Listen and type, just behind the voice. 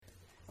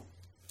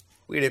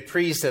We had a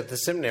priest at the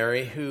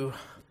seminary who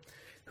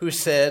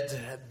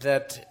said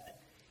that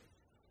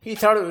he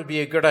thought it would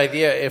be a good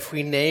idea if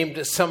we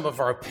named some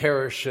of our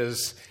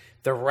parishes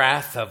the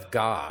Wrath of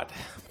God.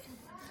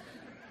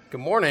 Good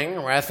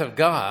morning, Wrath of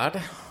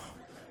God.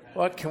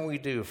 What can we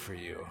do for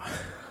you?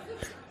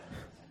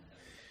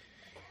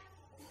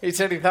 He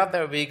said he thought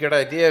that would be a good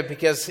idea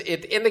because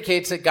it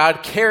indicates that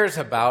God cares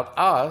about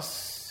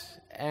us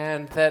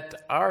and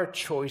that our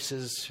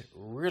choices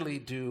really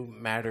do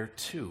matter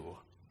too.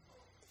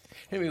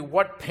 I mean,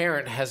 what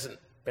parent hasn't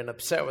been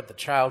upset with a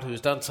child who's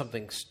done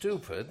something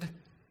stupid,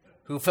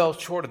 who fell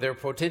short of their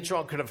potential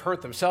and could have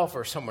hurt themselves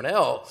or someone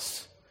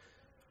else?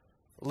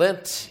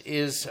 Lent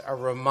is a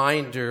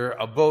reminder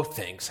of both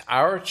things.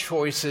 Our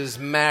choices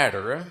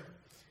matter,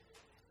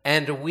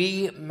 and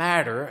we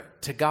matter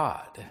to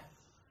God.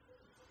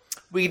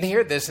 We can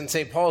hear this in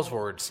St. Paul's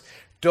words.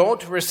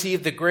 Don't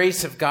receive the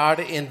grace of God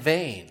in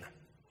vain.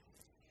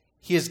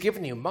 He has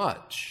given you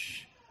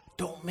much.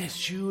 Don't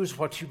misuse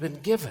what you've been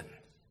given.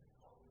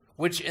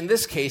 Which in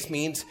this case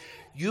means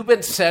you've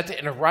been set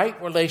in a right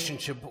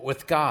relationship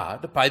with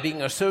God by being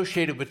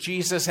associated with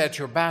Jesus at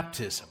your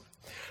baptism.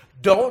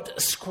 Don't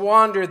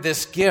squander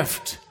this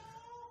gift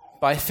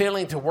by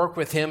failing to work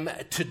with him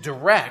to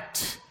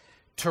direct,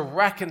 to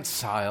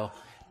reconcile,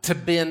 to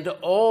bend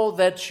all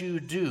that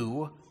you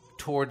do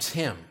towards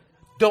him.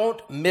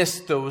 Don't miss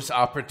those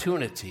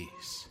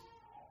opportunities.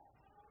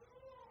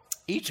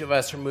 Each of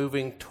us are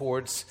moving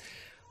towards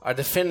a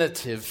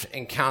definitive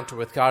encounter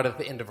with God at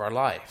the end of our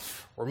life.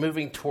 We're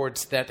moving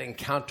towards that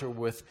encounter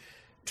with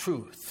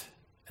truth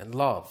and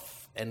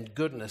love and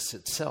goodness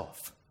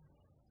itself.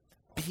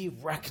 Be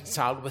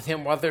reconciled with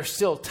him while there's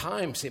still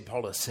time, St.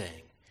 Paul is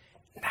saying.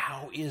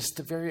 Now is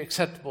the very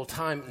acceptable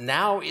time.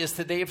 Now is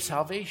the day of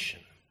salvation.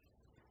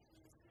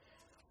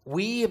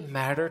 We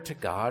matter to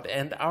God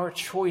and our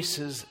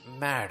choices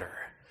matter.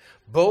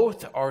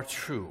 Both are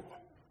true.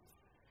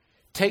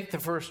 Take the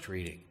first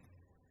reading.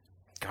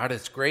 God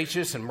is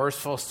gracious and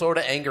merciful, slow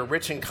to anger,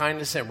 rich in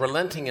kindness, and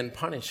relenting in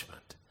punishment.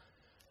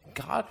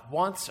 God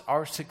wants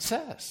our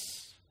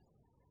success.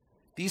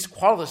 These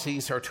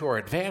qualities are to our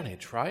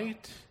advantage,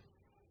 right?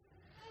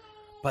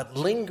 But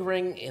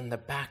lingering in the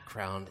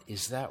background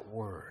is that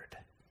word,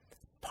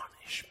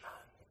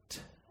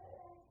 punishment.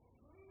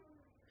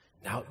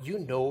 Now, you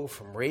know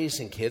from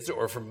raising kids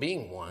or from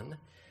being one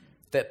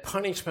that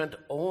punishment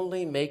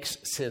only makes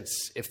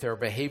sense if there are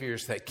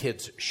behaviors that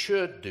kids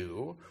should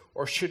do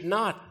or should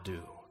not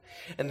do,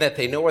 and that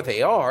they know where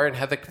they are and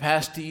have the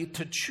capacity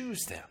to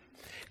choose them.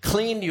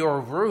 Clean your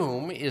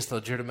room is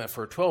legitimate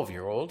for a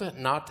 12-year-old,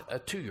 not a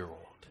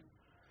 2-year-old.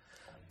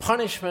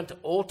 Punishment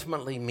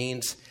ultimately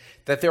means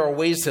that there are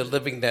ways of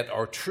living that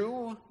are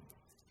true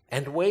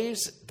and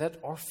ways that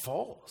are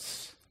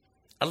false.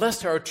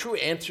 Unless there are true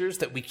answers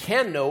that we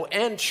can know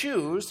and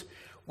choose,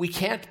 we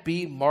can't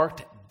be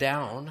marked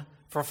down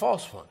for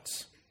false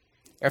ones.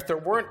 If there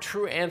weren't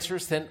true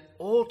answers, then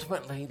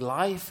ultimately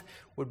life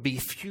would be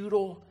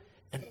futile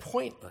and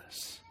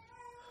pointless.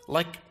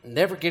 Like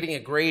never getting a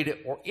grade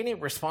or any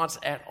response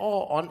at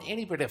all on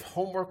any bit of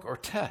homework or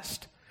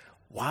test.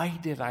 Why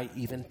did I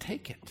even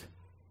take it?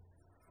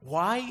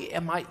 Why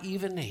am I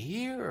even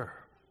here?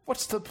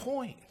 What's the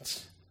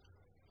point?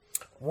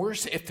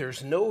 Worse, if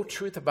there's no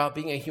truth about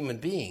being a human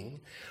being,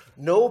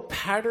 no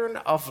pattern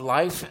of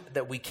life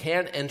that we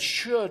can and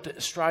should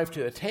strive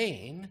to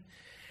attain,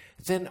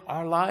 then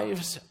our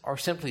lives are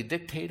simply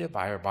dictated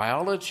by our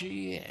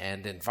biology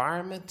and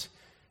environment,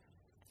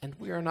 and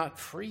we are not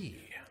free.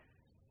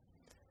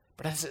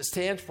 But as it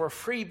stands, we're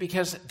free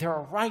because there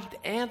are right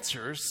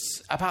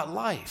answers about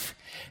life,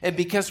 and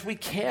because we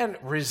can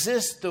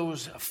resist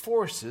those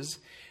forces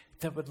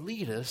that would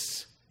lead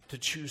us to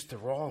choose the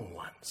wrong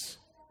ones.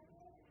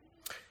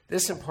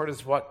 This, in part,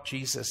 is what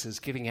Jesus is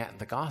getting at in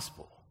the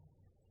gospel.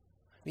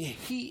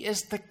 He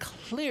is the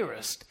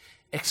clearest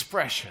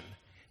expression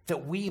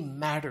that we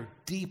matter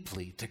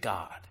deeply to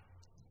God.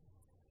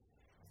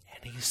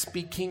 And he's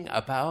speaking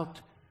about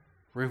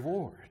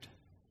reward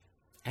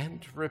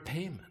and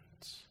repayment.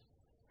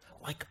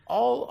 Like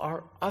all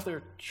our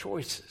other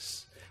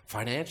choices,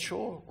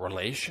 financial,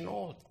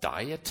 relational,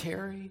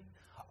 dietary,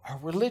 our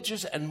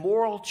religious and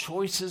moral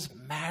choices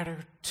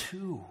matter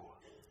too.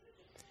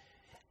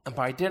 And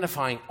by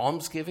identifying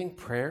almsgiving,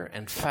 prayer,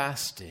 and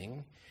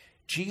fasting,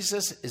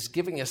 Jesus is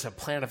giving us a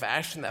plan of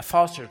action that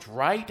fosters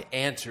right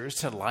answers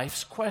to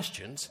life's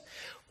questions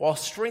while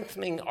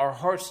strengthening our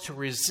hearts to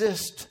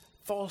resist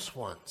false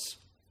ones.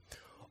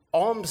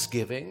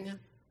 Almsgiving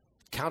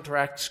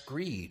counteracts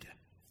greed,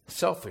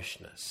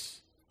 selfishness,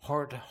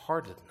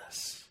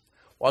 hard-heartedness,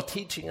 while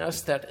teaching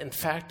us that, in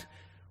fact,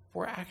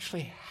 we're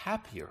actually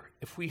happier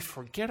if we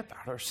forget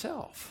about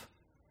ourselves.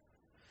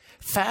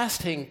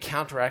 Fasting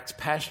counteracts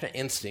passionate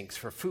instincts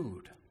for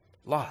food,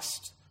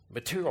 lust,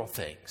 material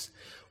things,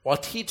 while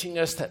teaching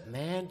us that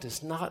man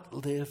does not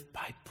live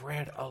by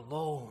bread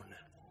alone.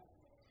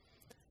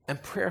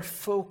 And prayer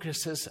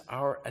focuses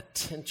our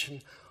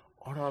attention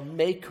on our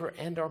Maker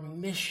and our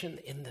mission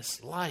in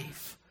this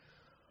life,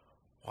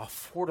 while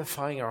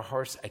fortifying our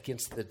hearts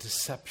against the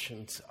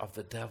deceptions of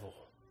the devil.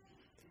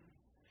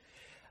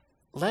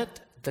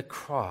 Let the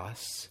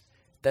cross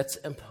that's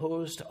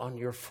imposed on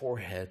your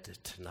forehead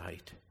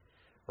tonight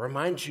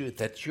remind you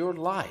that your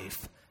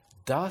life,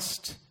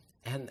 dust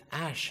and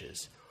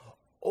ashes,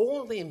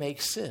 only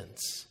makes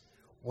sense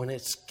when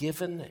it's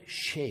given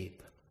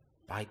shape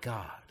by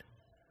God,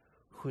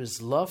 who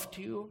has loved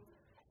you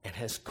and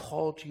has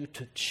called you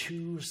to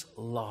choose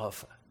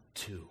love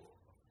too.